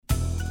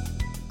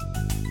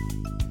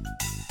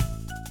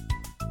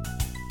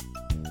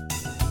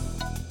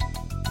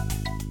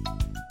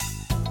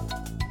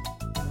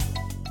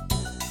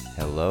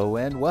Hello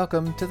and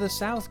welcome to the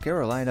South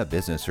Carolina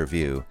Business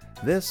Review.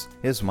 This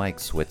is Mike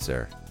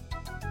Switzer.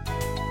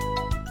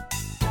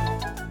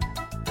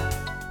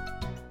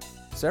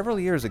 Several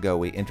years ago,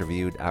 we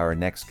interviewed our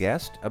next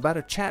guest about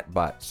a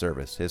chatbot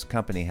service his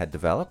company had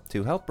developed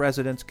to help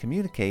residents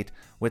communicate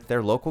with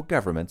their local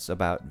governments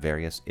about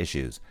various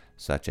issues,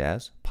 such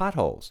as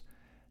potholes.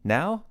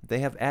 Now, they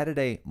have added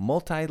a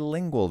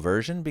multilingual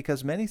version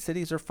because many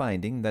cities are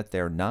finding that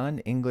their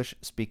non-English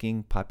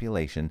speaking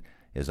population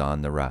is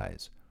on the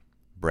rise.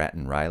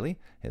 Bratton Riley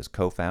is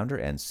co-founder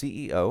and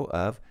CEO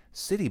of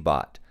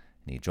Citibot,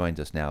 and he joins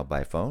us now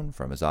by phone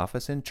from his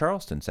office in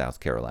Charleston, South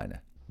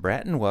Carolina.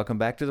 Bratton, welcome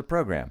back to the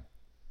program.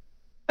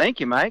 Thank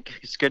you, Mike.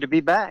 It's good to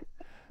be back.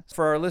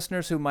 For our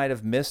listeners who might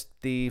have missed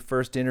the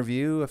first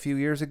interview a few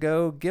years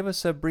ago, give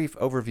us a brief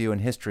overview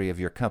and history of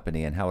your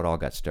company and how it all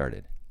got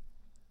started.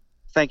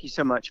 Thank you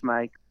so much,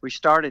 Mike. We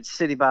started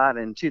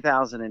Citibot in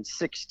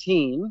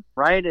 2016,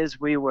 right as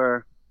we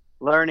were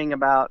learning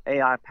about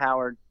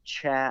AI-powered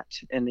chat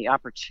and the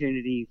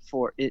opportunity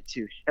for it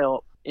to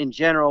help in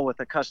general with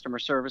the customer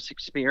service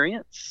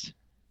experience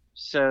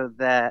so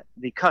that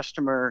the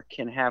customer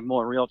can have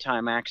more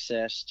real-time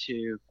access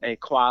to a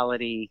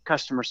quality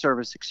customer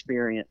service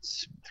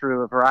experience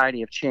through a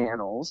variety of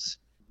channels.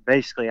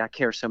 Basically, I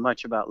care so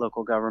much about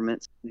local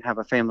governments and have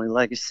a family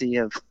legacy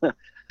of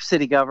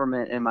city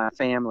government in my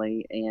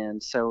family.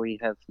 And so we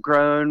have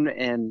grown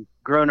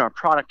our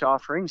product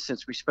offerings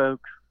since we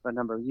spoke a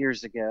number of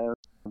years ago.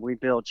 We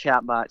build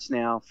chatbots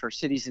now for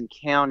cities and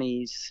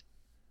counties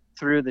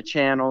through the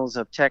channels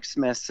of text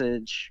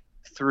message,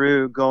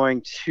 through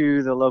going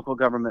to the local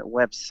government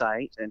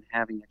website and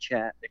having a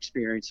chat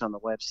experience on the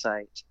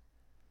website.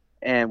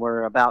 And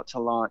we're about to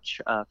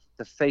launch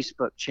the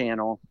Facebook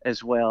channel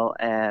as well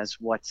as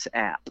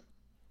WhatsApp.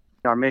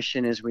 Our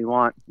mission is we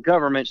want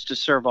governments to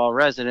serve all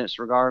residents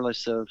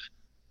regardless of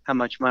how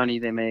much money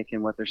they make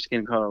and what their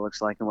skin color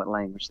looks like and what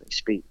language they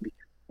speak.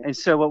 And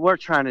so what we're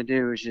trying to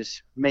do is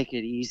just make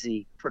it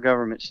easy for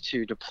governments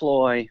to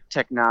deploy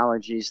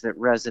technologies that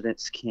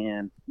residents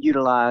can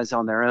utilize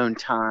on their own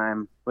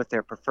time with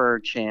their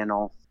preferred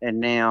channel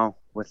and now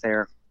with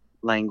their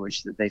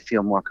language that they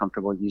feel more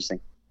comfortable using.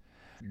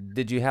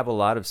 Did you have a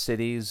lot of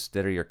cities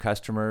that are your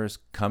customers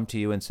come to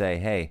you and say,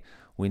 hey,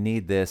 we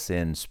need this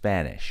in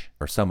Spanish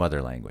or some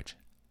other language?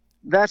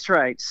 That's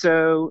right.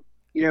 So,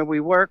 we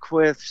work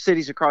with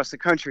cities across the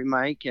country,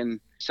 Mike, and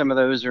some of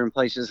those are in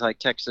places like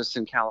Texas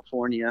and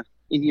California.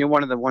 And,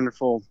 one of the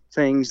wonderful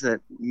things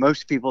that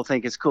most people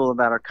think is cool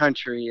about our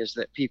country is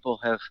that people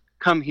have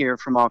come here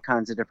from all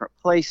kinds of different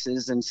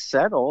places and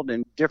settled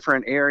in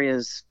different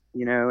areas.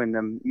 In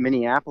the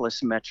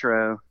Minneapolis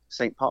metro,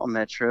 St. Paul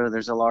metro,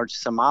 there's a large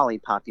Somali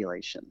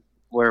population.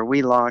 Where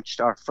we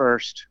launched our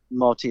first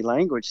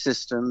multi-language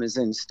system is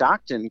in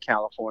Stockton,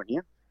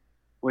 California,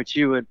 which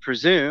you would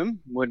presume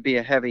would be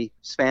a heavy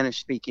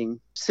Spanish-speaking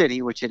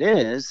city, which it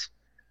is,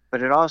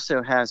 but it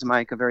also has,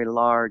 Mike, a very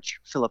large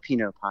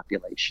Filipino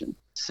population.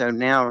 So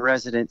now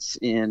residents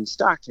in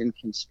Stockton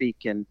can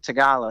speak in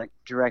Tagalog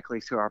directly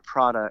through our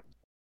product.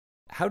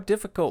 How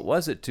difficult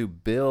was it to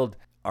build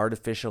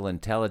artificial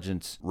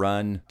intelligence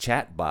run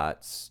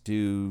chatbots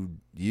to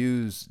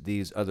use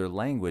these other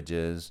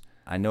languages?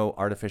 I know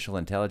artificial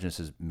intelligence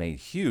has made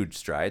huge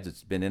strides.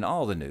 It's been in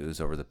all the news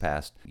over the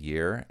past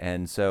year.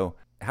 And so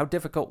how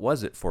difficult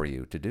was it for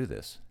you to do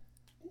this?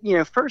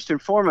 First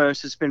and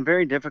foremost, it's been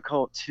very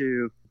difficult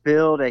to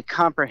build a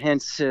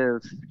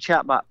comprehensive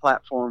chatbot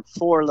platform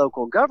for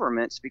local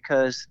governments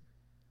because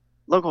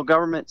local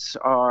governments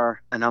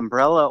are an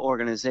umbrella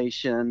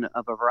organization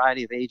of a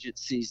variety of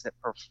agencies that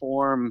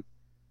perform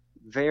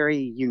very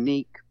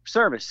unique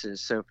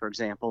services. So, for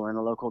example, in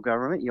a local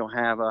government, you'll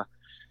have a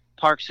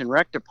Parks and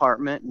Rec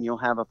department, and you'll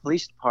have a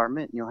police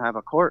department, and you'll have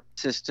a court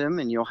system,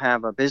 and you'll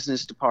have a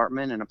business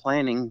department and a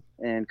planning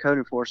and code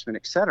enforcement,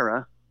 et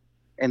cetera.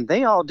 And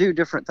they all do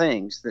different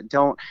things that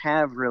don't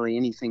have really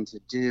anything to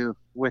do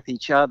with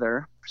each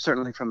other,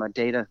 certainly from a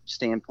data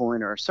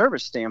standpoint or a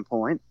service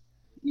standpoint.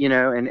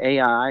 And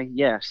AI,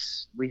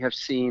 yes, we have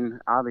seen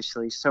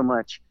obviously so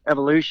much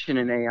evolution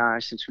in AI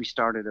since we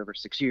started over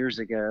 6 years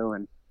ago.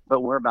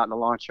 But we're about to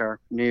launch our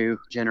new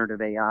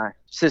generative AI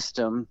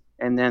system.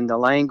 And then the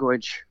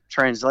language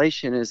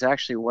translation is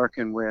actually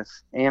working with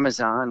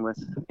Amazon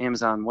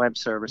Web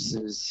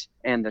Services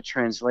and the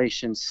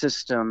translation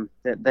system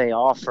that they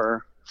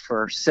offer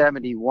for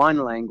 71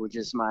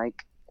 languages,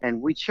 Mike.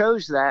 And we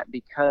chose that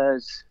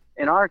because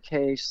in our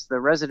case,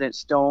 the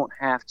residents don't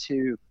have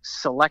to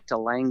select a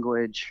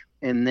language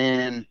and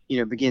then,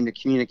 begin to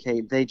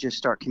communicate. They just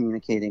start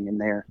communicating in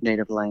their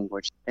native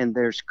language. And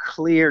there's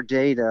clear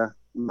data,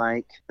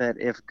 Mike, that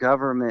if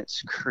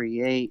governments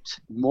create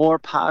more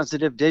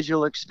positive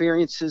digital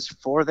experiences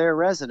for their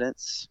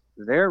residents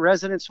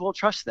will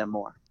trust them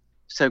more.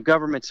 So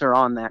governments are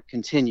on that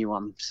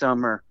continuum.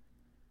 Some are,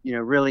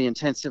 really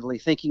intensively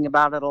thinking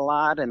about it a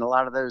lot, and a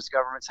lot of those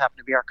governments happen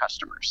to be our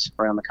customers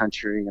around the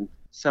country. And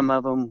some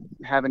of them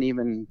haven't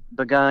even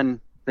begun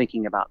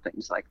thinking about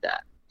things like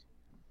that.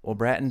 Well,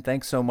 Bratton,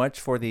 thanks so much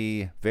for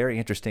the very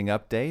interesting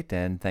update,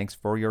 and thanks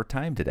for your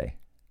time today.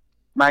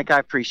 Mike, I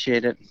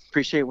appreciate it.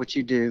 Appreciate what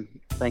you do.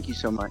 Thank you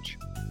so much.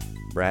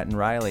 Bratton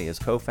Riley is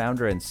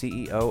co-founder and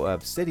CEO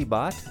of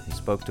Citibot. He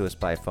spoke to us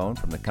by phone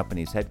from the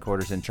company's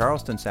headquarters in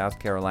Charleston, South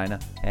Carolina,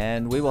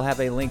 and we will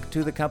have a link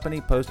to the company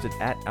posted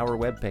at our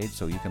webpage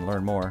so you can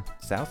learn more,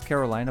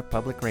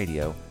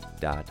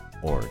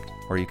 southcarolinapublicradio.org.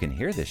 Or you can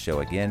hear this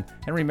show again,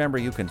 and remember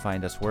you can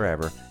find us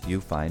wherever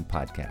you find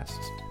podcasts.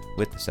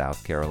 With the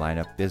South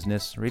Carolina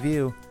Business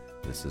Review,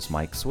 this is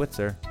Mike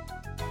Switzer.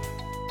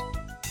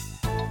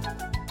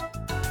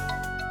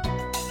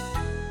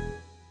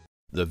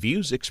 The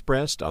views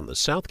expressed on the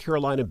South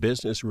Carolina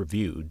Business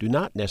Review do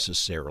not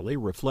necessarily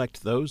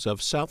reflect those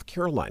of South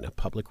Carolina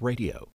Public Radio.